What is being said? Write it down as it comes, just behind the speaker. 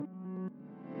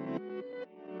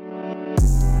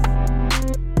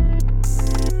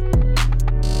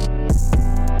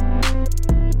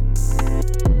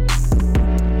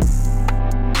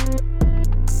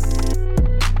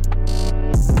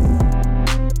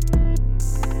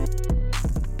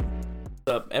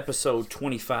up episode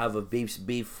 25 of Beef's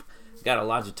Beef. Got a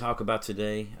lot to talk about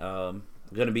today. I'm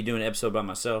going to be doing an episode by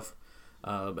myself.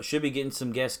 But should be getting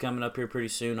some guests coming up here pretty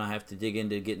soon. I have to dig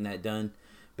into getting that done.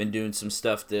 Been doing some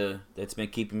stuff that's been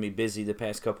keeping me busy the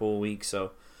past couple of weeks.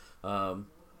 So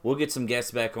we'll get some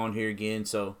guests back on here again.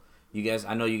 So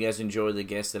I know you guys enjoy the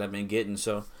guests that I've been getting.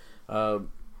 So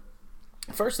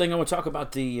first thing I want to talk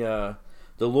about the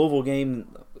Louisville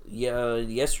game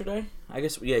yesterday.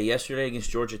 Yesterday against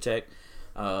Georgia Tech.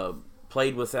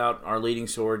 Played without our leading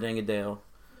scorer, Deng Adele.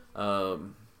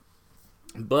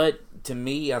 But to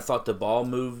me, I thought the ball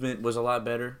movement was a lot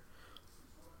better,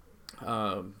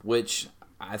 which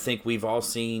I think we've all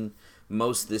seen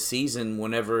most of the season.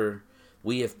 Whenever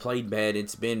we have played bad,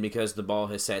 it's been because the ball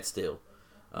has sat still.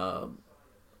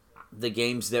 The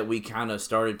games that we kind of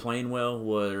started playing well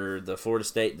were the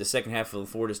second half of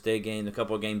the Florida State game, a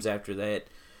couple of games after that.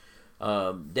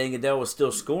 Deng Adele was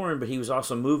still scoring, but he was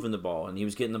also moving the ball and he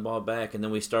was getting the ball back. And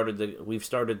then we've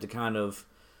started to kind of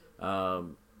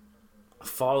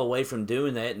fall away from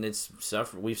doing that, and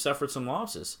we've suffered some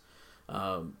losses.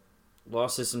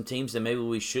 Lost to some teams that maybe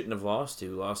we shouldn't have lost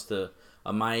to. Lost to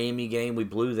a Miami game, we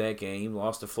blew that game.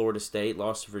 Lost to Florida State,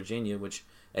 lost to Virginia, which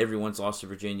everyone's lost to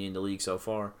Virginia in the league so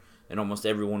far, and almost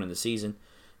everyone in the season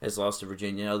has lost to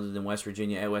Virginia other than West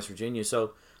Virginia at West Virginia.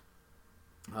 So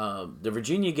the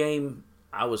Virginia game,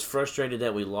 I was frustrated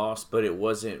that we lost, but it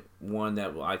wasn't one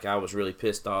that I was really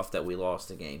pissed off that we lost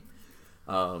the game.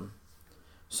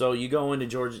 So you go into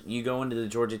the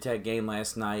Georgia Tech game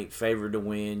last night, favored to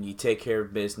win. You take care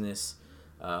of business.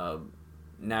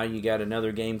 Now you got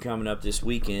another game coming up this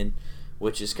weekend,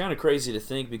 which is kind of crazy to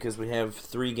think because we have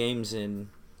 3 games in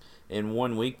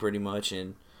 1 week pretty much,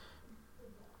 and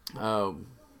we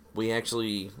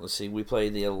play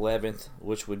the 11th,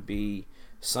 which would be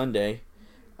Sunday,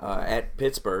 at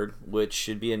Pittsburgh, which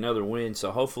should be another win.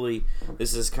 So hopefully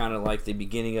this is kind of like the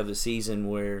beginning of the season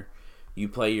where you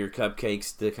play your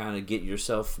cupcakes to kind of get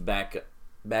yourself back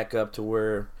up to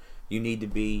where you need to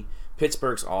be.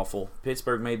 Pittsburgh's awful.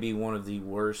 Pittsburgh may be one of the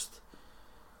worst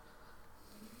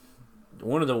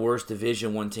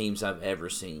Division I teams I've ever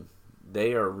seen.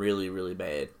 They are really, really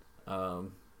bad.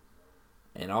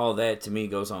 And all that to me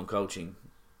goes on coaching.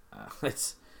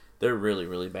 They're really,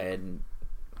 really bad. And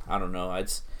I don't know. I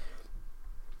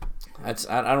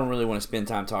don't really want to spend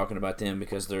time talking about them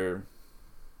because they're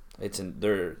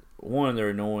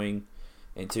annoying,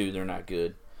 and 2, they're not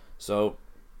good. So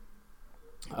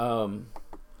I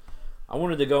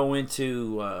wanted to go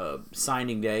into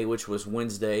signing day, which was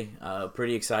Wednesday.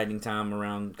 Pretty exciting time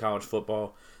around college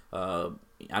football. I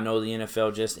know the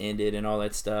NFL just ended and all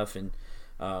that stuff, and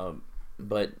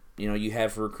but you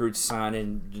have recruits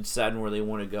signing, deciding where they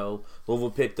want to go.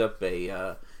 Louisville picked up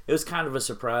it was kind of a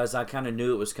surprise. I kind of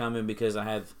knew it was coming because I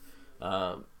have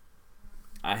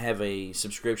a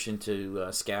subscription to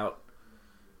Scout,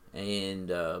 and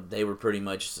they were pretty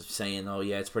much saying, "Oh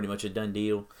yeah, it's pretty much a done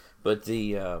deal." But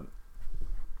the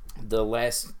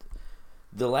last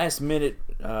minute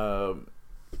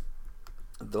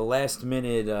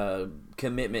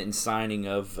commitment and signing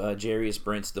of Jarius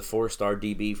Brents, the 4-star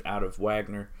DB out of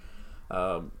Wagner,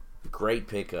 great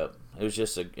pickup.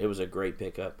 It was a great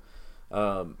pickup.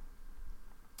 I'm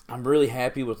really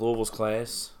happy with Louisville's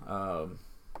class.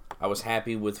 I was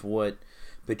happy with what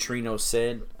Petrino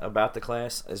said about the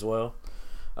class as well.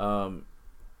 I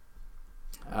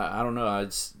don't know.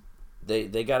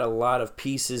 They got a lot of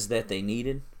pieces that they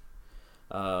needed.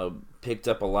 Picked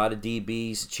up a lot of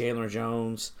DBs: Chandler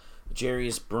Jones,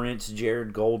 Jarius Brents,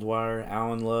 Jared Goldwire,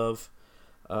 Allen Love.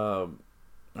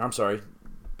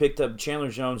 Picked up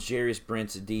Chandler Jones, Jarius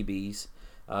Brents, DBs.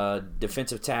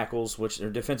 Defensive tackles, which are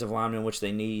defensive linemen, which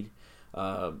they need.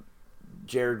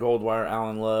 Jared Goldwire,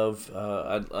 Allen Love,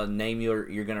 a name you're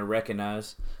going to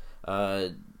recognize.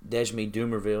 Dejme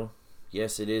Dumerville.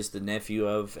 Yes, it is the nephew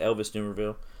of Elvis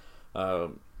Dumerville.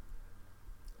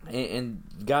 And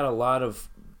got a lot of,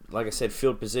 like I said,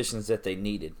 field positions that they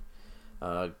needed.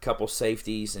 A couple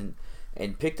safeties and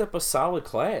picked up a solid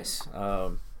class.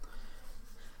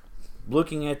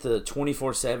 Looking at the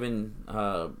 24/7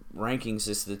 rankings,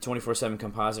 it's the 24/7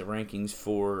 composite rankings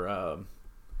for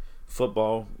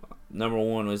football. Number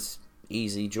 1 was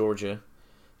easy, Georgia,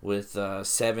 with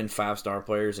 7 5-star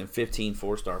players and 15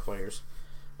 4-star players.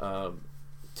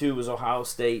 2 was Ohio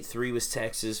State, 3 was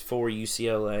Texas, 4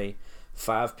 UCLA,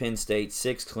 5 Penn State,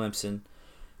 6 Clemson,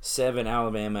 7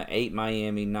 Alabama, 8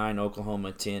 Miami, 9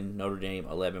 Oklahoma, 10 Notre Dame,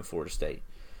 11 Florida State.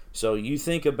 So you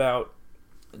think about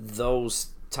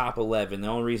those top 11. The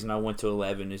only reason I went to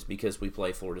 11 is because we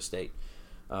play Florida State.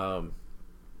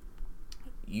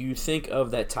 You think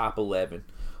of that top 11.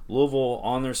 Louisville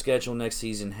on their schedule next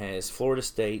season has Florida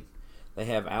State, they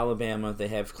have Alabama, they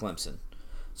have Clemson.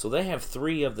 So they have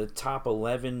 3 of the top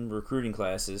 11 recruiting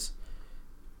classes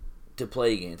to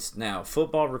play against. Now,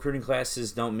 football recruiting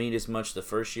classes don't mean as much the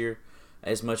first year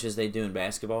as much as they do in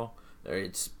basketball.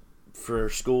 It's for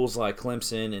schools like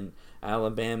Clemson and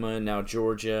Alabama and now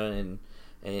Georgia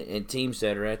and teams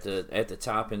that are at the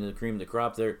top and the cream of the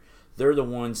crop. They're the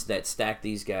ones that stack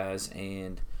these guys,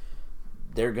 and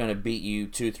they're going to beat you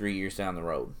 2-3 years down the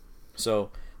road.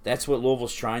 So that's what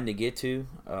Louisville's trying to get to.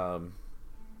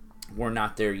 We're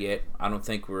not there yet. I don't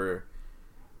think we're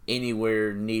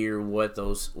anywhere near what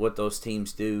those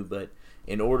teams do, but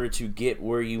in order to get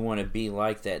where you want to be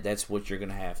like that, that's what you're going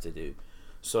to have to do.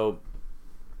 So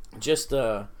just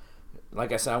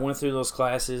like I said, I went through those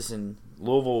classes, and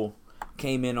Louisville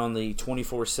came in on the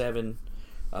 24/7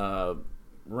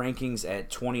 rankings at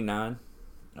 29.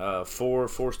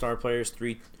 4-star players,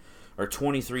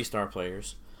 23 star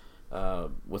players,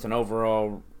 with an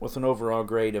overall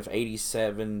grade of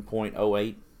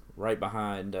 87.08, right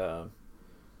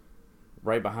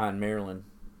behind Maryland,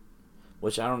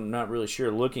 which I'm not really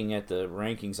sure. Looking at the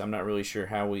rankings, I'm not really sure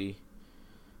how we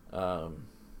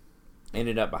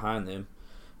ended up behind them.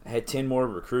 I had 10 more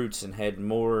recruits and had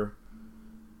more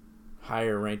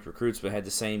higher ranked recruits, but had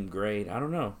the same grade. I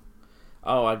don't know.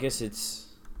 Oh, I guess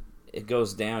it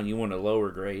goes down. You want a lower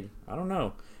grade. I don't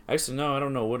know. Actually, no, I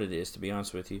don't know what it is, to be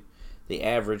honest with you. The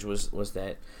average was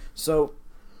that. So,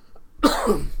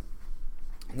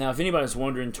 now if anybody's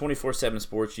wondering, 24/7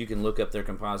 Sports, you can look up their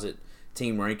composite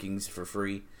team rankings for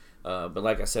free. But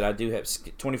like I said, I do have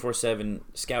 24/7.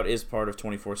 Scout is part of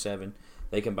 24/7.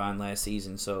 They combined last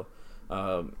season. So,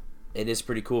 it is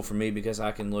pretty cool for me because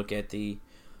I can look at the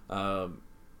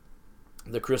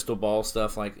crystal ball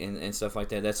stuff and stuff like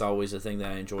that. That's always a thing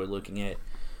that I enjoy looking at.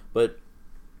 But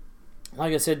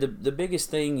like I said, the biggest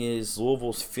thing is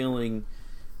Louisville's filling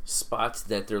spots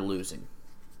that they're losing.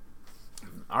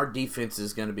 Our defense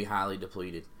is going to be highly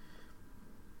depleted.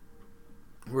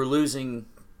 We're losing.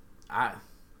 I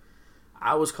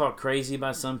was called crazy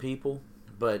by some people,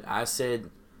 but I said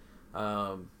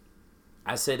at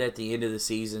the end of the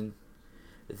season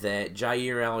that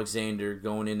Jair Alexander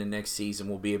going into next season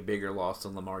will be a bigger loss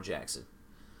than Lamar Jackson.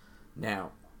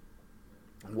 Now,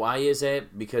 why is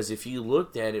that? Because if you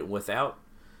looked at it without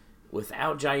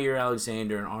Jair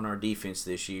Alexander on our defense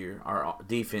this year, our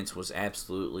defense was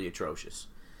absolutely atrocious.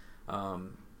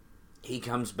 He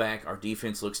comes back, our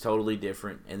defense looks totally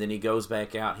different, and then he goes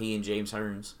back out, he and James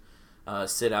Hearns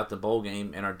sit out the bowl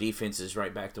game, and our defense is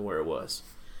right back to where it was.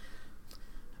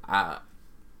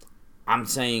 I'm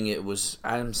saying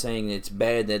it's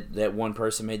bad that one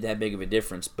person made that big of a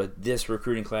difference, but this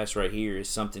recruiting class right here is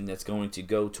something that's going to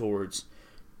go towards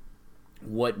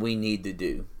what we need to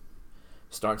do.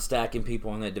 Start stacking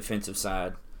people on that defensive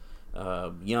side,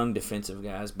 young defensive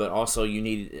guys, but also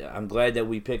I'm glad that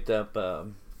we picked up a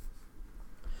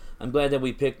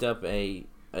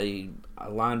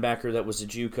linebacker that was a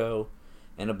JUCO.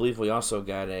 And I believe we also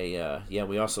got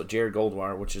Jared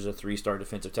Goldwire, which is a 3-star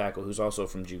defensive tackle who's also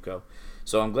from JUCO.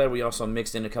 So I'm glad we also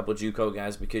mixed in a couple of JUCO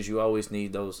guys because you always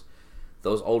need those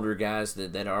older guys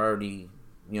that are already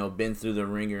been through the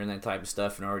ringer and that type of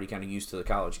stuff and are already kind of used to the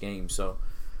college game. So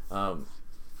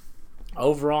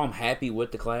overall, I'm happy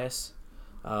with the class.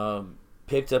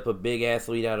 Picked up a big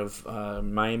athlete out of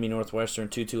Miami Northwestern,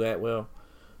 Tutu Atwell,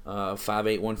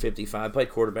 5'8", 155. Played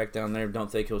quarterback down there.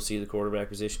 Don't think he'll see the quarterback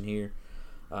position here.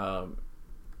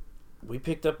 We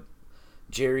picked up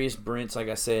Jarius Brents, like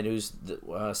I said, who's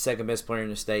the second best player in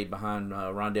the state behind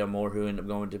Rondale Moore, who ended up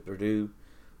going to Purdue.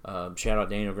 Shout out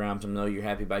Daniel Grimes. I know you're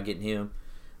happy about getting him.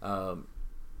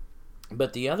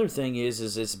 But the other thing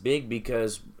is it's big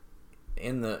because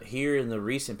in the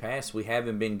recent past we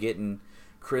haven't been getting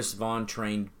Chris Vaughn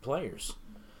trained players,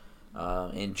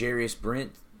 and Jarius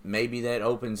Brent, maybe that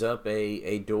opens up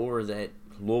a door that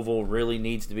Louisville really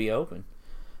needs to be open.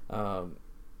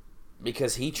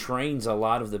 Because he trains a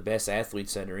lot of the best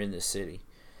athletes that are in this city.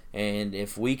 And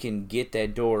if we can get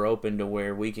that door open to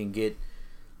where we can get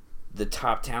the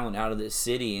top talent out of this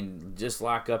city and just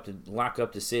lock up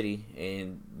the city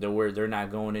and where they're not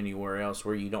going anywhere else,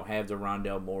 where you don't have the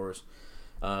Rondale Moores,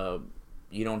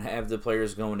 you don't have the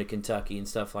players going to Kentucky and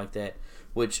stuff like that.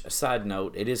 Which, side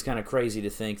note, it is kind of crazy to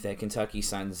think that Kentucky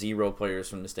signed 0 players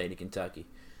from the state of Kentucky.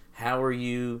 How are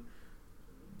you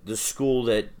the school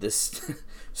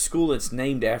that's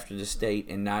named after the state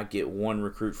and not get one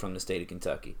recruit from the state of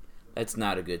Kentucky? That's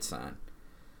not a good sign.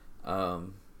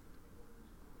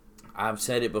 I've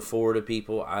said it before to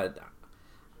people. I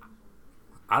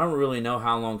don't really know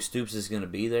how long Stoops is going to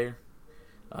be there,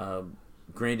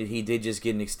 Granted, he did just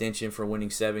get an extension for winning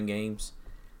 7 games.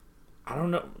 I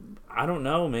don't know. I don't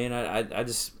know, man. I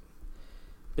just.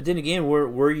 But then again, where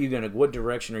are you gonna? What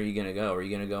direction are you gonna go? Are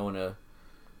you gonna go in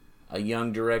a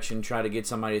young direction, try to get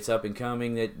somebody that's up and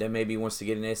coming that maybe wants to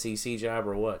get an SEC job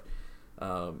or what?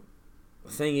 The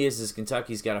thing is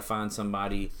Kentucky's got to find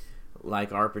somebody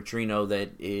like our Petrino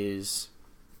that is.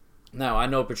 Now I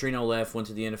know Petrino left, went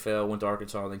to the NFL, went to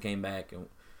Arkansas, then came back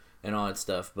and all that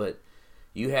stuff. But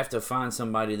you have to find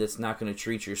somebody that's not going to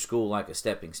treat your school like a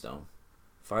stepping stone.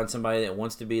 Find somebody that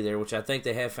wants to be there, which I think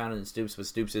they have found in Stoops, but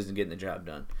Stoops isn't getting the job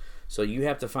done. So you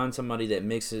have to find somebody that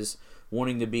mixes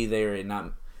wanting to be there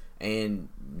and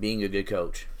being a good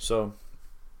coach. So,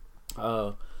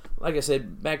 like I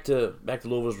said, back to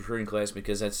Louisville's recruiting class,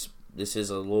 because this is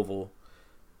a Louisville.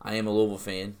 I am a Louisville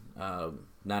fan,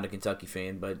 not a Kentucky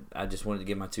fan, but I just wanted to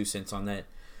give my 2 cents on that.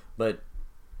 But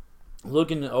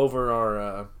looking over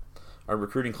our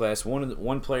recruiting class,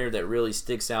 one player that really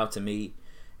sticks out to me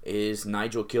is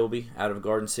Nigel Kilby out of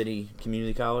Garden City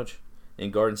Community College in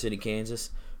Garden City,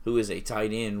 Kansas, who is a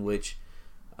tight end, which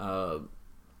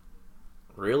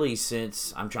really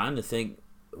since, I'm trying to think,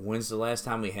 when's the last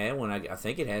time we had one? I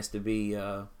think it has to be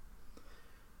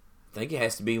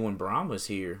when Braun was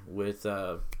here with,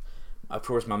 of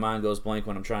course my mind goes blank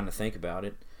when I'm trying to think about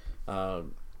it,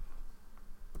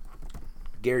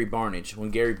 Gary Barnage.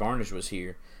 When Gary Barnage was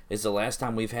here is the last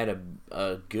time we've had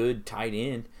a good tight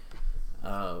end.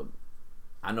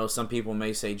 I know some people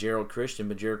may say Gerald Christian,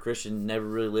 but Gerald Christian never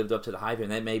really lived up to the hype,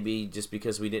 and that may be just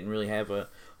because we didn't really have a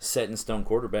set-in-stone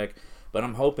quarterback. But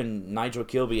I'm hoping Nigel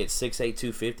Kilby at 6'8",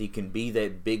 250 can be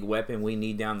that big weapon we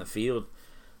need down the field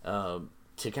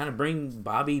to kind of bring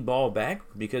Bobby Ball back,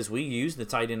 because we used the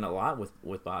tight end a lot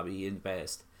with Bobby in the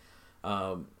past.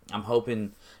 I'm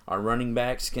hoping our running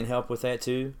backs can help with that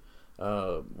too.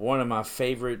 One of my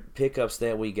favorite pickups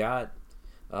that we got,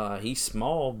 he's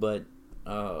small, but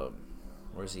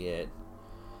where's he at?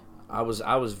 I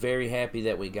was very happy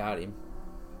that we got him.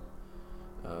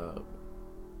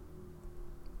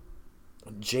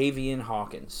 Javian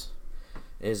Hawkins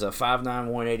is a 5'9",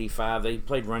 185. He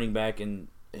played running back, and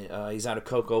he's out of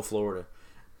Cocoa, Florida.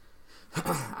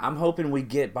 I'm hoping we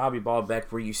get Bobby Ball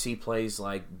back where you see plays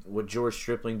like what George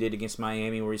Stripling did against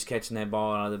Miami, where he's catching that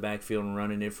ball out of the backfield and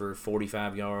running it for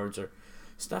 45 yards or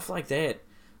stuff like that.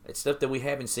 It's stuff that we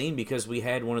haven't seen, because we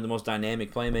had one of the most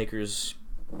dynamic playmakers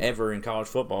ever in college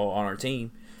football on our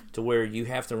team, to where you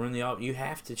have to you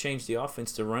have to change the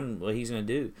offense to run what he's going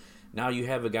to do. Now you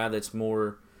have a guy that's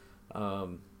more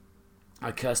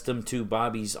accustomed to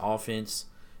Bobby's offense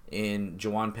and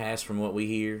Jawan Pass, from what we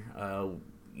hear.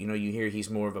 You hear he's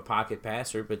more of a pocket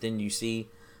passer, but then you see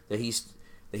that he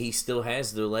still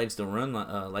has the legs to run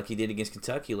like he did against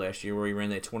Kentucky last year, where he ran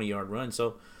that 20-yard run.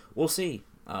 So we'll see.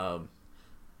 I'm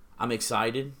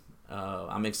excited.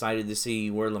 I'm excited to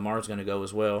see where Lamar's going to go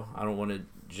as well. I don't want to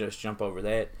just jump over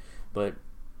that, but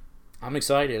I'm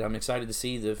excited. I'm excited to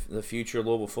see the future of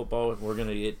Louisville football. We're going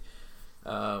to get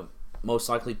most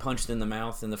likely punched in the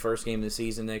mouth in the first game of the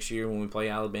season next year when we play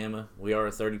Alabama. We are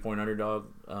a 30-point underdog.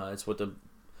 That's what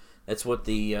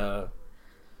the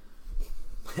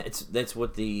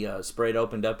spread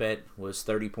opened up at, was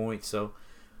 30 points. So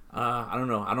I don't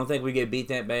know. I don't think we get beat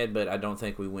that bad, but I don't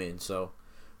think we win. So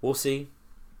we'll see.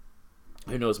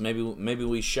 Who knows? Maybe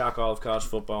we shock all of college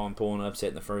football and pull an upset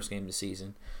in the first game of the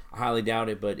season. I highly doubt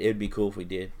it, but it'd be cool if we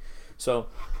did. So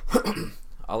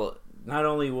not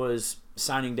only was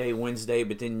signing day Wednesday,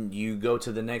 but then you go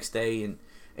to the next day and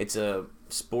it's a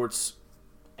sports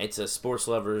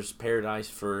lover's paradise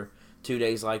for 2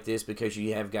 days like this, because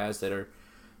you have guys that are,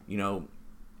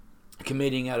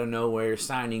 committing out of nowhere,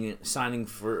 signing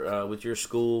for with your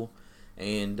school,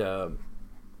 and then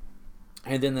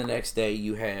the next day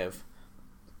you have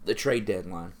the trade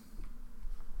deadline,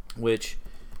 which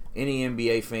any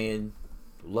NBA fan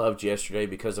loved yesterday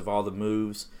because of all the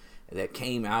moves that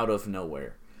came out of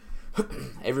nowhere.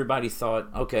 Everybody thought,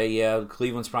 okay, yeah,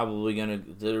 Cleveland's probably gonna.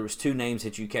 There was 2 names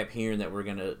that you kept hearing that were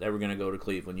gonna go to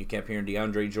Cleveland. You kept hearing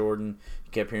DeAndre Jordan.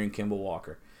 You kept hearing Kemba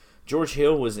Walker. George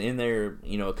Hill was in there,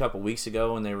 a couple weeks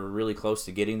ago, and they were really close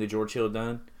to getting the George Hill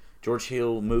done. George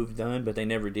Hill move done, but they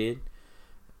never did.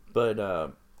 But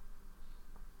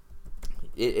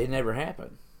it never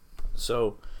happened.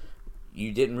 So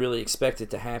you didn't really expect it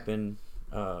to happen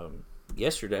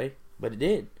yesterday, but it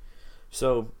did.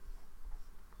 So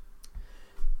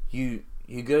you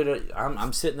go to.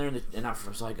 I'm sitting there and I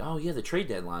was like, oh yeah, the trade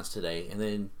deadline's today, and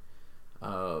then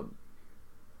I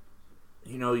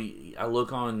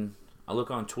look on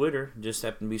Twitter. Just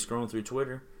happened to be scrolling through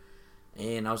Twitter,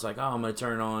 and I was like, oh, I'm gonna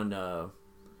turn on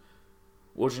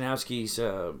Wojnarowski's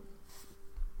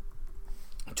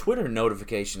Twitter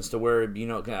notifications to where,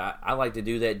 I like to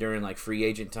do that during like free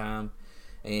agent time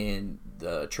and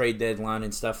the trade deadline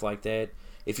and stuff like that.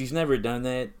 If you've never done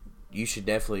that, you should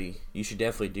definitely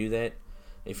do that.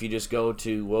 If you just go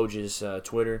to Woj's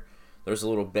Twitter, there's a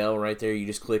little bell right there. You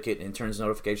just click it and it turns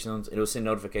notifications on. It'll send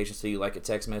notifications to you like a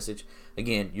text message.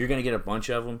 Again, you're going to get a bunch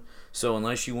of them. So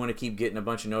unless you want to keep getting a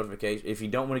bunch of notifications, if you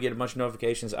don't want to get a bunch of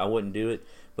notifications, I wouldn't do it.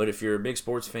 But if you're a big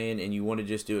sports fan and you want to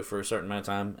just do it for a certain amount of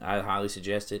time, I highly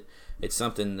suggest it. It's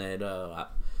something that I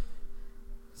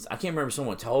can't remember if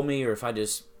someone told me or if I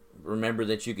just remember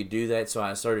that you could do that. So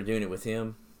I started doing it with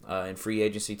him in free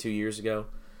agency 2 years ago.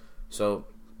 So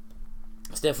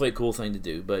it's definitely a cool thing to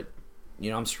do. But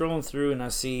I'm scrolling through and I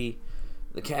see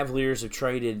the Cavaliers have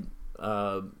traded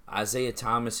Isaiah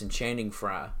Thomas and Channing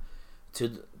Frye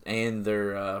and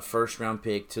their first round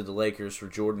pick to the Lakers for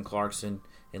Jordan Clarkson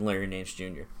and Larry Nance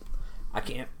Jr. I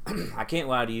can't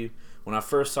lie to you. When I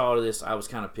first saw this, I was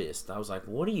kind of pissed. I was like,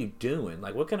 "What are you doing?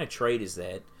 Like, what kind of trade is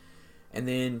that?" And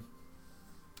then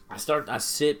I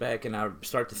sit back and I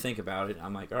start to think about it.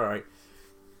 I'm like, "All right,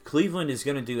 Cleveland is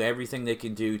going to do everything they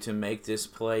can do to make this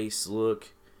place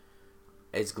look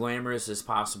as glamorous as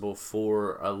possible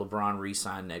for a LeBron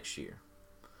re-sign next year.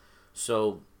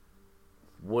 So,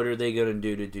 what are they going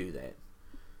to do that?"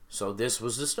 So, this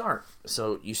was the start.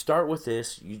 So, you start with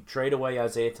this. You trade away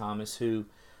Isaiah Thomas, who,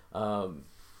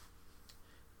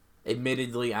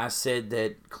 admittedly, I said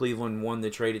that Cleveland won the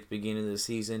trade at the beginning of the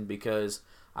season because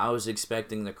I was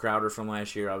expecting the Crowder from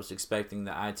last year. I was expecting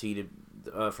the IT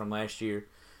from last year.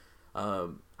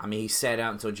 He sat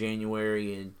out until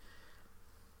January, and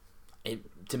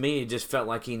to me, it just felt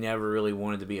like he never really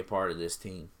wanted to be a part of this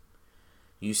team.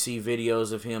 You see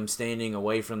videos of him standing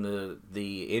away from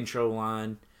the intro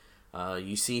line.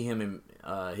 You see him in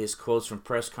his quotes from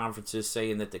press conferences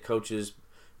saying that the coaches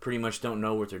pretty much don't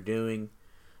know what they're doing.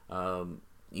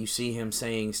 You see him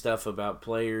saying stuff about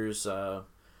players.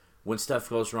 When stuff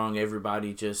goes wrong,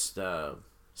 everybody just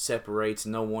separates.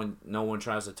 No one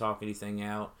tries to talk anything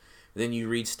out. Then you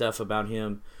read stuff about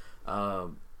him.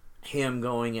 Him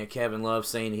going at Kevin Love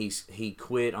saying he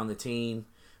quit on the team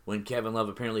when Kevin Love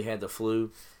apparently had the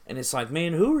flu. And it's like,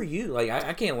 man, who are you? Like,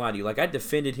 I can't lie to you. Like, I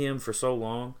defended him for so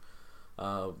long,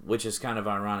 which is kind of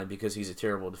ironic because he's a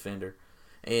terrible defender.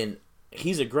 And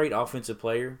he's a great offensive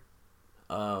player,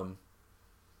 but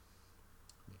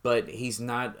he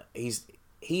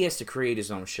has to create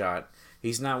his own shot.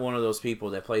 He's not one of those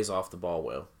people that plays off the ball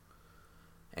well.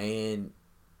 And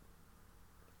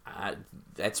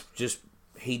that's just...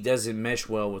 he doesn't mesh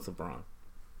well with LeBron.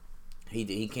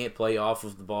 He can't play off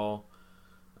of the ball.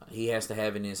 He has to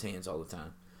have it in his hands all the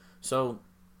time. So,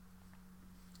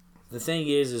 the thing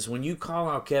is when you call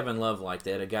out Kevin Love like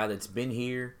that, a guy that's been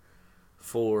here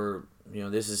for,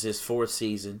 this is his fourth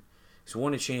season. He's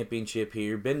won a championship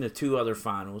here, been to 2 other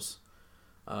finals.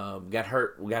 Got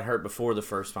hurt before the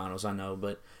first finals, I know,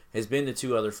 but has been to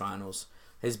 2 other finals.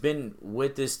 Has been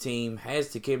with this team, has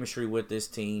the chemistry with this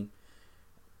team.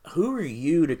 Who are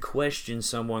you to question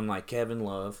someone like Kevin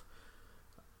Love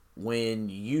when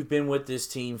you've been with this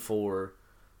team for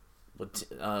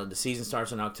the season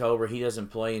starts in October? He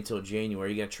doesn't play until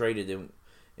January. He got traded in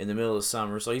the middle of the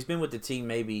summer. So he's been with the team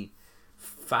maybe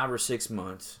 5 or 6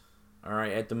 months, all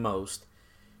right, at the most.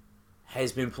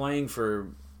 Has been playing for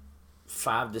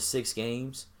 5 to 6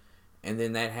 games, and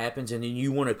then that happens, and then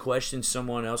you want to question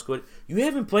someone else. You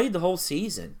haven't played the whole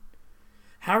season.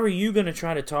 How are you going to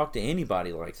try to talk to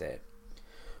anybody like that?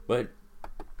 But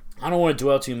I don't want to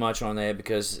dwell too much on that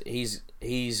because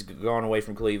he's gone away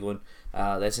from Cleveland.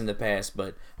 That's in the past.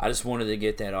 But I just wanted to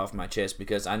get that off my chest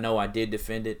because I know I did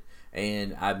defend it,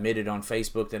 and I admitted on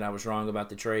Facebook that I was wrong about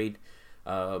the trade.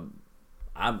 But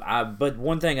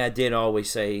one thing I did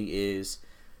always say is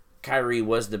Kyrie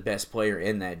was the best player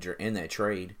in that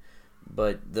trade.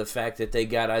 But the fact that they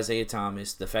got Isaiah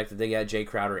Thomas, the fact that they got Jay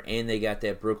Crowder, and they got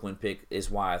that Brooklyn pick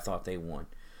is why I thought they won.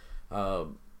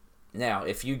 Now,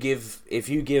 if you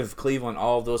give Cleveland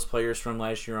all of those players from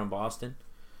last year on Boston,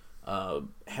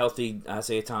 healthy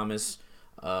Isaiah Thomas,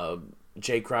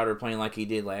 Jay Crowder playing like he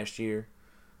did last year,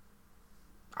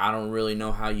 I don't really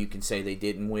know how you can say they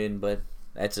didn't win, but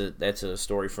that's a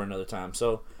story for another time.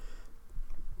 So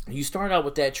you start out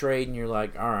with that trade, and you're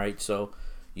like, all right, so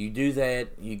you do that,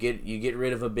 you get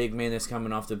rid of a big man that's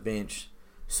coming off the bench,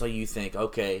 so you think,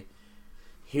 okay,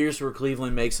 here's where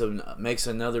Cleveland makes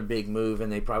another big move,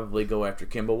 and they probably go after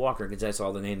Kemba Walker because that's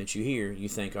all the name that you hear. You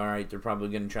think, all right, they're probably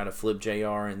going to try to flip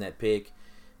JR in that pick,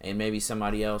 and maybe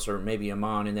somebody else, or maybe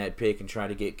Amon in that pick, and try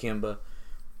to get Kemba.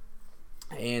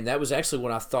 And that was actually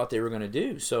what I thought they were going to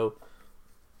do. So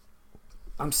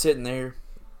I'm sitting there,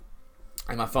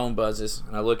 and my phone buzzes,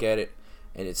 and I look at it,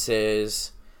 and it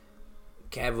says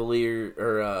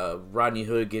Rodney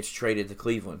Hood gets traded to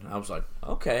Cleveland. I was like,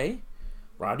 okay,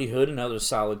 Rodney Hood, another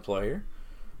solid player.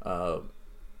 And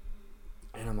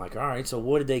I'm like, all right, so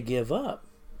what did they give up?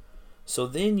 So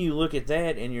then you look at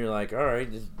that and you're like, all right,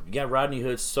 you got Rodney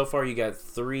Hood. So far you got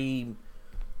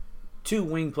two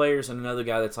wing players and another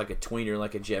guy that's like a tweener,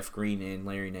 like a Jeff Green and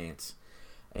Larry Nance.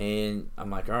 And I'm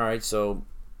like, all right,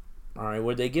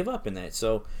 what did they give up in that?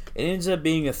 So it ends up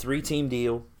being a 3-team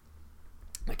deal.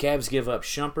 The Cavs give up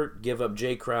Shumpert, give up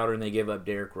Jay Crowder, and they give up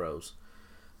Derrick Rose.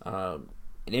 And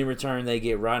in return, they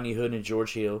get Rodney Hood and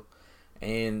George Hill.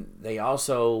 And they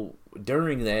also,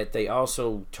 during that, they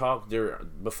also talked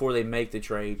before they make the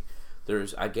trade.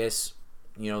 There's, I guess,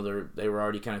 they were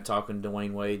already kind of talking to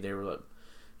Dwayne Wade. They were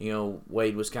like,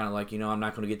 Wade was kind of like, I'm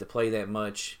not going to get to play that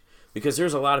much. Because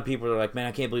there's a lot of people that are like, man,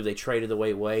 I can't believe they traded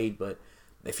away Wade. But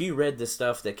if you read the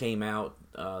stuff that came out,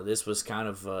 this was kind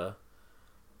of a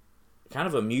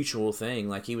mutual thing.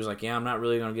 Like, he was like, yeah, I'm not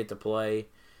really going to get to play.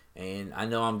 And I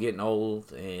know I'm getting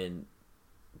old. And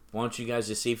why don't you guys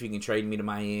just see if you can trade me to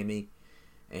Miami.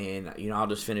 And, I'll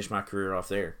just finish my career off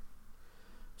there.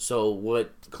 So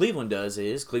what Cleveland does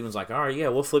is, Cleveland's like, all right, yeah,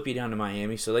 we'll flip you down to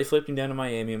Miami. So they flipped him down to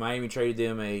Miami. Miami traded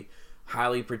them a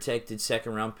highly protected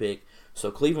second-round pick.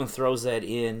 So Cleveland throws that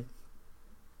in,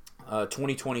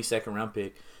 2020 second-round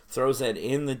pick, throws that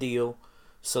in the deal.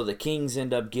 So the Kings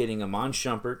end up getting Amon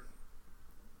Shumpert,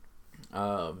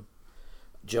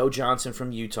 Joe Johnson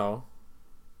from Utah,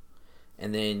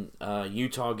 and then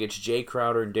Utah gets Jay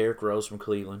Crowder and Derrick Rose from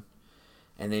Cleveland.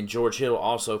 And then George Hill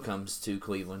also comes to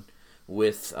Cleveland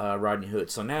with Rodney Hood.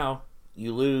 So now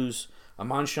you lose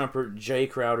Amon Shumpert, Jay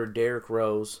Crowder, Derrick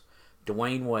Rose,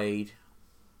 Dwayne Wade,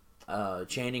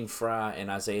 Channing Frye, and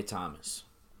Isaiah Thomas.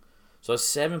 So it's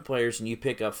 7 players, and you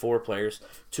pick up 4 players,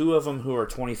 2 of them who are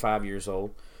 25 years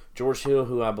old. George Hill,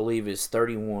 who I believe is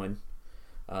 31,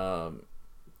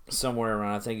 somewhere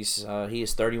around. I think he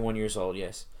is 31 years old,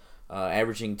 yes.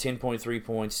 Averaging 10.3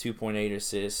 points, 2.8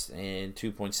 assists, and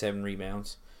 2.7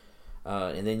 rebounds.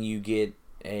 And then you get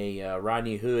a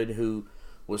Rodney Hood who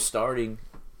was starting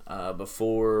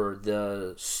before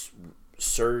the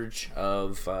surge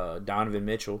of Donovan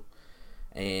Mitchell,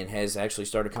 and has actually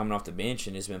started coming off the bench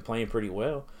and has been playing pretty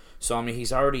well. So, I mean,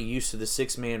 he's already used to the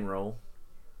 6-man role.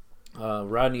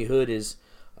 Rodney Hood is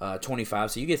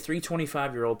 25. So you get 3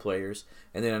 25-year-old players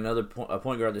and then another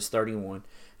point guard that's 31.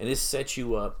 And this sets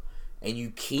you up, and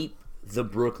you keep the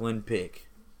Brooklyn pick.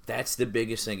 That's the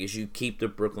biggest thing, is you keep the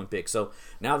Brooklyn pick. So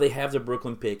now they have the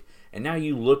Brooklyn pick, and now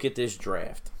you look at this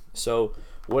draft. So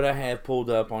what I have pulled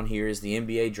up on here is the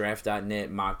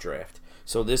NBADraft.net mock draft.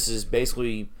 So this is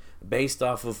basically based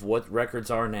off of what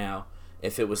records are now.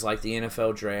 If it was like the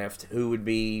NFL draft, who would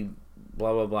be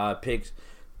blah, blah, blah, picks.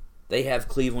 They have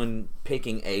Cleveland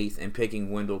picking 8th and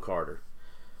picking Wendell Carter.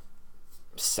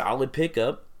 Solid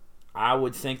pickup. I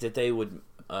would think that they would...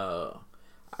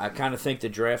 I kind of think the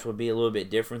draft would be a little bit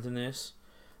different than this.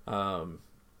 I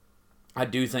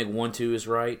do think 1-2 is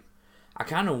right. I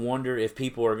kind of wonder if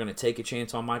people are going to take a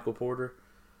chance on Michael Porter.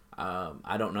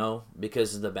 I don't know,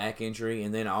 because of the back injury.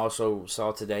 And then I also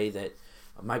saw today that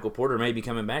Michael Porter may be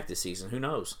coming back this season. Who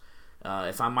knows?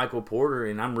 If I'm Michael Porter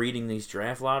and I'm reading these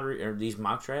draft lottery or these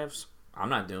mock drafts, I'm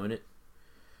not doing it.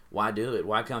 Why do it?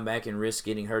 Why come back and risk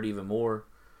getting hurt even more?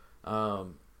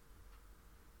 I'm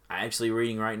actually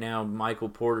reading right now, Michael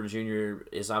Porter Jr.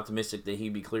 is optimistic that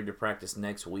he'd be cleared to practice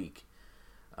next week.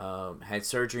 Had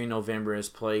surgery in November, has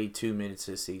played 2 minutes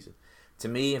this season. To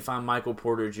me, if I'm Michael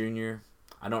Porter Jr.,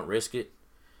 I don't risk it.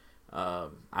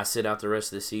 I sit out the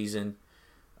rest of the season.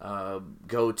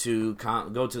 Go to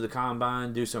the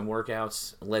combine, do some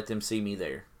workouts, let them see me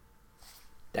there.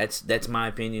 That's my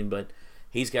opinion, but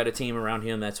he's got a team around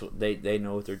him. That's what they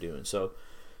know what they're doing. So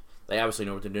they obviously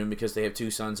know what they're doing, because they have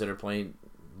 2 sons that are playing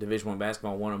Division I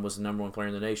basketball. One of them was the number 1 player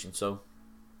in the nation. So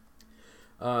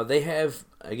they have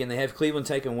Cleveland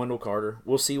taking Wendell Carter.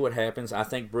 We'll see what happens. I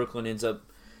think Brooklyn ends up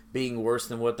being worse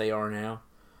than what they are now.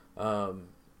 I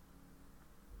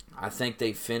think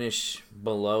they finish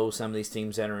below some of these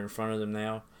teams that are in front of them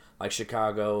now, like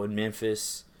Chicago and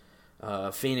Memphis.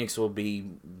 Phoenix will be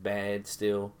bad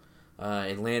still.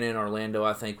 Atlanta and Orlando,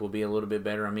 I think, will be a little bit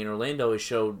better. I mean, Orlando has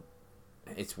showed,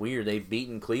 it's weird, they've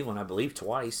beaten Cleveland, I believe,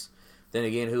 twice. Then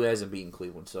again, who hasn't beaten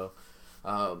Cleveland? So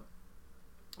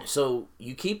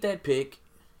you keep that pick,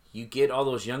 you get all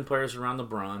those young players around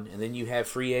LeBron, and then you have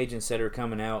free agents that are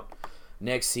coming out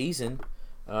next season.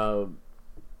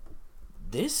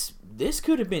 This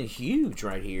could have been huge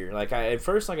right here. At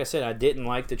first, like I said, I didn't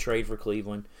like the trade for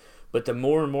Cleveland, but the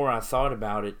more and more I thought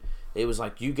about it, it was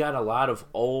like you got a lot of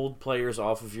old players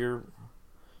off of your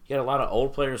You got a lot of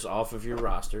old players off of your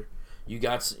roster. You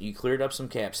cleared up some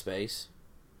cap space.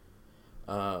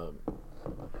 You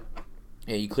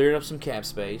cleared up some cap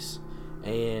space,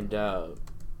 and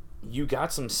you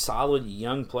got some solid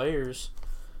young players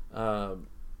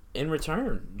in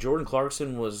return. Jordan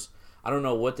Clarkson was, I don't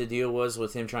know what the deal was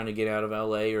with him trying to get out of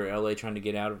LA or LA trying to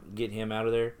get him out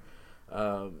of there.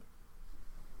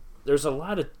 There's a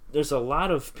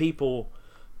lot of people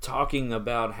talking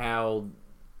about how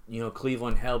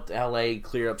Cleveland helped LA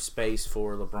clear up space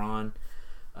for LeBron.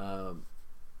 I'm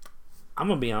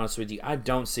gonna be honest with you. I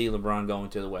don't see LeBron going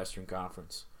to the Western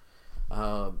Conference.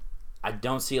 I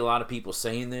don't see a lot of people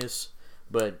saying this,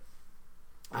 but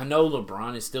I know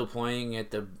LeBron is still playing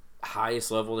at the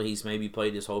highest level that he's maybe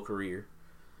played his whole career,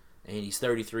 and he's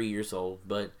 33 years old.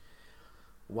 But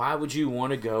why would you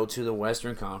want to go to the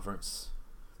Western Conference,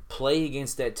 play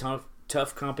against that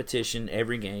tough competition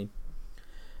every game?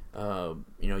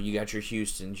 You got your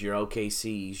Houstons, your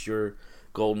OKCs, your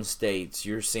Golden States,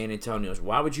 your San Antonios.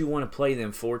 Why would you want to play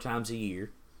them 4 times a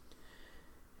year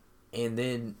and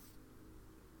then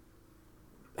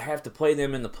have to play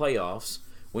them in the playoffs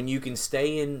when you can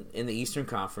stay in the Eastern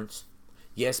Conference?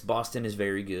 Yes, Boston is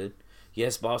very good.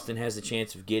 Yes, Boston has the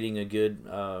chance of getting a good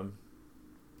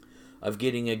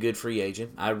free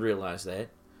agent. I realize that.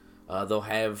 They'll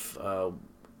have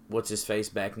what's his face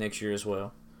back next year as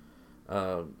well.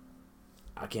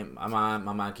 I can't. My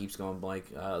mind keeps going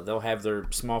blank. They'll have their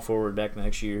small forward back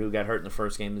next year who got hurt in the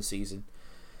first game of the season,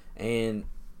 and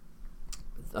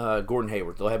Gordon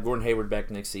Hayward. They'll have Gordon Hayward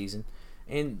back next season,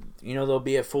 and they'll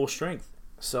be at full strength.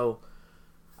 So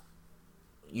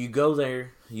you go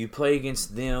there, you play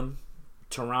against them.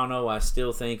 Toronto, I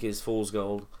still think is fool's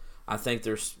gold. I think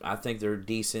they're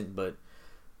decent, but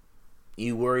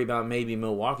you worry about maybe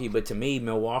Milwaukee. But to me,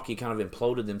 Milwaukee kind of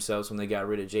imploded themselves when they got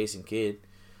rid of Jason Kidd.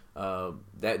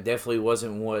 That definitely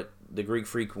wasn't what the Greek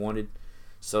Freak wanted.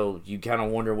 So you kind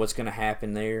of wonder what's going to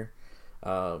happen there.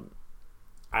 I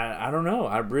don't know.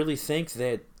 I really think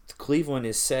that Cleveland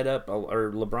is set up,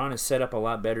 or LeBron is set up a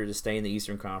lot better to stay in the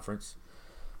Eastern Conference.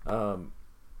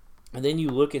 And then you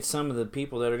look at some of the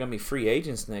people that are going to be free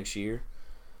agents next year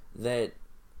that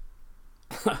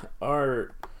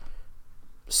are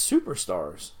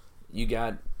superstars. You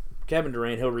got Kevin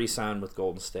Durant, he'll re-sign with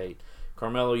Golden State.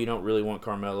 Carmelo, you don't really want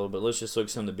Carmelo, but let's just look at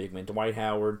some of the big men. Dwight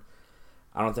Howard,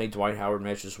 I don't think Dwight Howard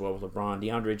meshes well with LeBron.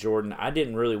 DeAndre Jordan, I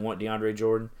didn't really want DeAndre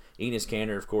Jordan. Enes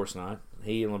Kanter, of course not.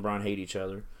 He and LeBron hate each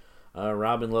other.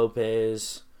 Robin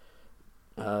Lopez,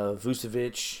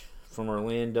 Vucevic from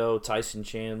Orlando, Tyson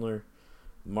Chandler,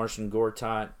 Marcin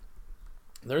Gortat.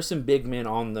 There's some big men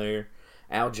on there.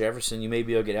 Al Jefferson, you may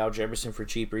be able to get Al Jefferson for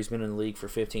cheaper. He's been in the league for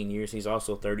 15 years. He's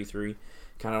also 33,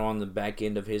 kind of on the back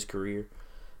end of his career.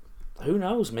 Who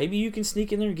knows? Maybe you can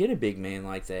sneak in there and get a big man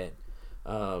like that.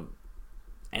 And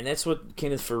that's what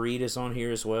Kenneth Faried is on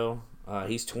here as well.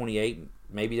 He's 28.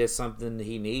 Maybe that's something that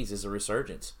he needs is a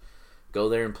resurgence. Go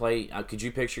there and play. Could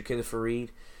you picture Kenneth Faried?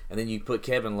 And then you put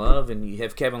Kevin Love, and you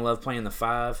have Kevin Love playing the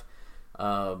 5,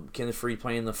 Kenneth Faried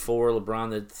playing the 4, LeBron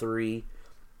the 3,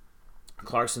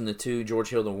 Clarkson the 2, George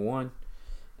Hill the 1.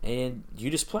 And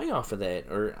you just play off of that.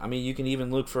 Or, you can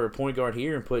even look for a point guard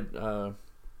here and put...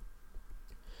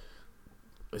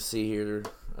 let's see here.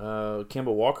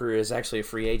 Kemba Walker is actually a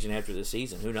free agent after the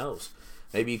season. Who knows?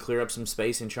 Maybe you clear up some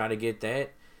space and try to get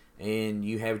that, and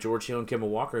you have George Hill and Kemba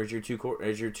Walker as your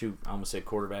two I almost said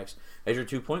quarterbacks, as your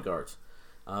 2 point guards.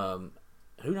 Who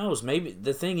knows? Maybe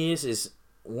the thing is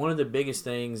one of the biggest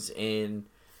things in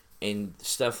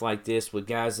stuff like this with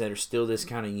guys that are still this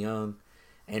kind of young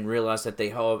and realize that they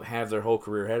have their whole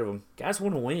career ahead of them. Guys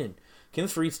want to win.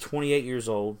 Kenneth Faried's 28 years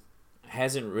old,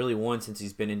 hasn't really won since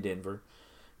he's been in Denver.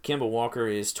 Kemba Walker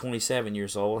is 27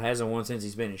 years old, hasn't won since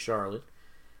he's been in Charlotte.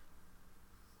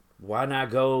 Why not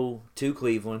go to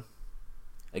Cleveland?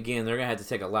 Again, they're going to have to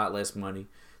take a lot less money.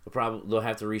 They'll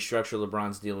have to restructure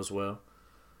LeBron's deal as well.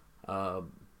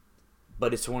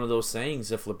 But it's one of those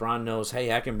things, if LeBron knows,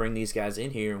 hey, I can bring these guys in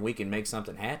here and we can make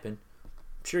something happen,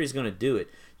 I'm sure he's going to do it.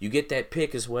 You get that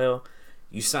pick as well.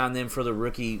 You sign them for a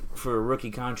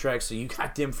rookie contract, so you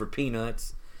got them for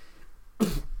peanuts.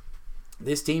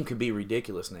 This team could be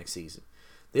ridiculous next season.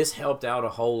 This helped out a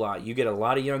whole lot. You get a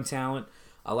lot of young talent,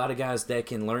 a lot of guys that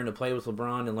can learn to play with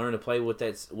LeBron and learn to play with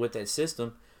that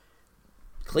system.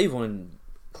 Cleveland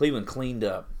cleaned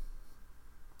up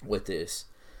with this.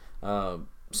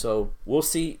 So we'll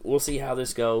see how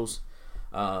this goes.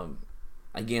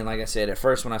 Again, like I said, at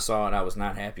first when I saw it, I was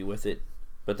not happy with it.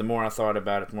 But the more I thought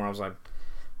about it, the more I was like,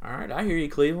 all right, I hear you,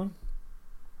 Cleveland.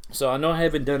 So I know I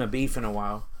haven't done a beef in a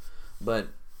while, but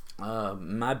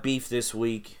my beef this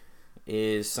week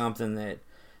is something that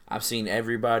I've seen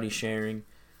everybody sharing,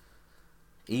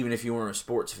 even if you weren't a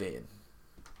sports fan.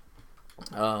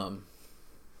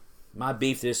 My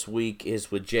beef this week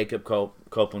is with Jacob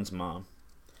Copeland's mom.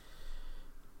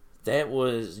 That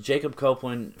was Jacob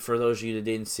Copeland. For those of you that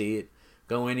didn't see it,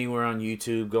 go anywhere on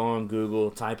YouTube, go on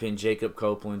Google, type in Jacob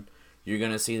Copeland. You're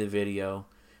going to see the video.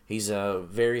 He's a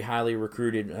very highly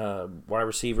recruited wide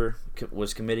receiver.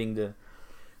 Was committing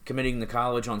to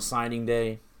college on signing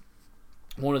day.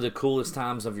 One of the coolest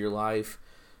times of your life.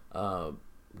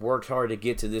 Worked hard to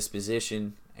get to this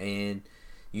position, and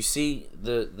you see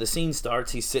the scene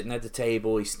starts. He's sitting at the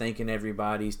table. He's thanking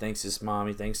everybody. He thanks his mom.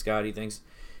 He thanks God. He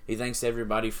thanks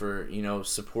everybody for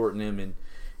supporting him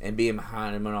and being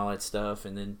behind him and all that stuff.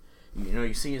 And then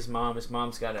you see his mom. His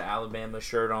mom's got an Alabama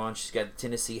shirt on. She's got the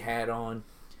Tennessee hat on,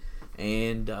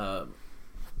 and you're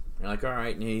like, all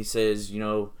right. And he says,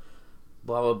 blah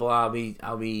blah blah.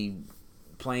 I'll be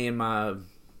playing my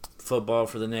football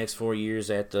for the next 4 years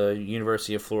at the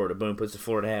University of Florida. Boom, puts the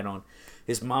Florida hat on.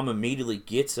 His mom immediately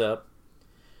gets up,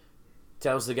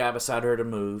 tells the guy beside her to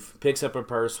move, picks up her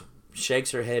purse,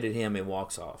 shakes her head at him, and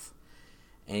walks off.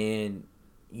 And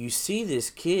you see this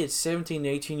kid, 17,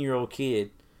 18-year-old kid,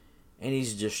 and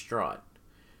he's distraught.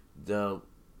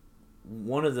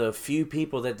 One of the few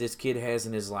people that this kid has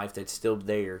in his life that's still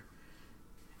there,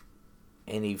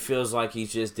 and he feels like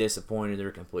he's just disappointed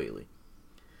her completely.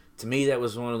 To me, that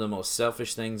was one of the most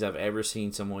selfish things I've ever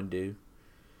seen someone do.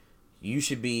 You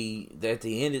should be, at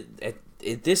the end,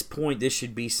 at this point, this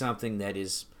should be something that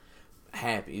is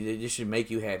happy. This should make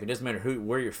you happy. It doesn't matter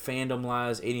where your fandom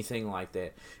lies, anything like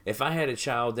that. If I had a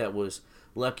child that was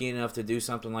lucky enough to do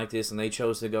something like this and they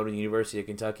chose to go to the University of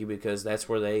Kentucky because that's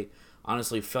where they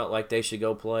honestly felt like they should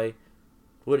go play,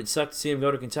 would it suck to see him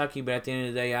go to Kentucky? But at the end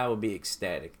of the day, I would be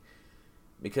ecstatic.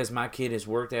 Because my kid has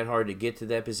worked that hard to get to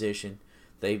that position.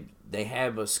 They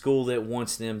have a school that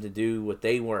wants them to do what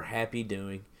they were happy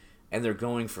doing, and they're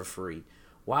going for free.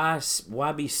 Why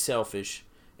be selfish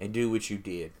and do what you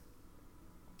did?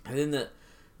 And then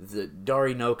the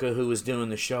Dari Noka, who was doing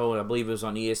the show, I believe it was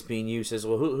on ESPNU, says,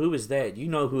 well, who is that? You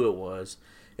know who it was.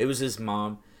 It was his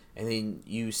mom. And then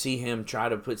you see him try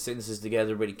to put sentences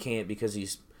together, but he can't because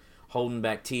he's holding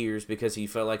back tears because he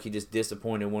felt like he just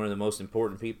disappointed one of the most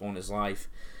important people in his life.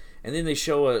 And then they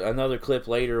show another clip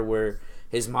later where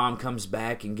his mom comes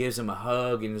back and gives him a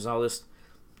hug and there's all this.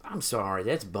 I'm sorry,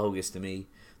 that's bogus to me.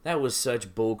 That was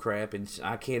such bullcrap,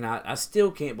 and I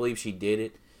still can't believe she did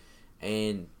it.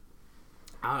 And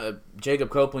Jacob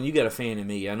Copeland, you got a fan in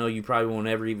me. I know you probably won't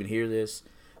ever even hear this,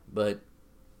 but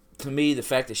to me, the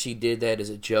fact that she did that is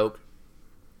a joke,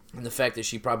 and the fact that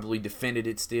she probably defended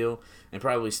it still, and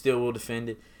probably still will defend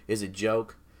it, is a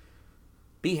joke.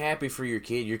 Be happy for your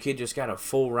kid. Your kid just got a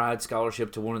full ride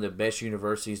scholarship to one of the best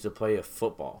universities to play a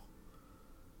football.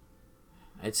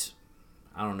 I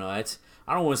don't know. I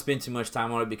don't want to spend too much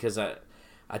time on it because I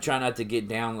try not to get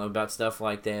down about stuff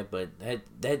like that, but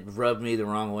that rubbed me the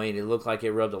wrong way, and it looked like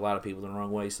it rubbed a lot of people the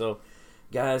wrong way. So,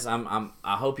 guys, I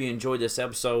hope you enjoyed this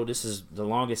episode. This is the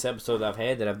longest episode I've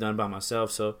had that I've done by myself.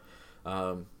 So,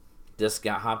 just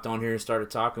got hopped on here and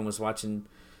started talking. Was watching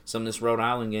some of this Rhode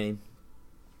Island game.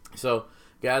 So,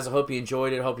 guys, I hope you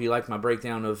enjoyed it. I hope you liked my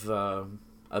breakdown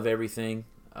of everything.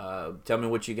 Tell me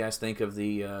what you guys think of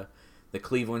the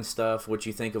Cleveland stuff, what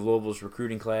you think of Louisville's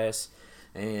recruiting class,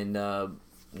 and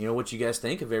what you guys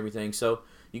think of everything. So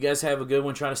you guys have a good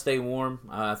one. Try to stay warm.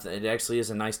 It actually is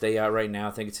a nice day out right now.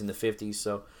 I think it's in the 50s.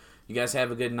 So you guys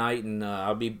have a good night, and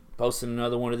I'll be posting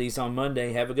another one of these on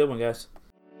Monday. Have a good one, guys.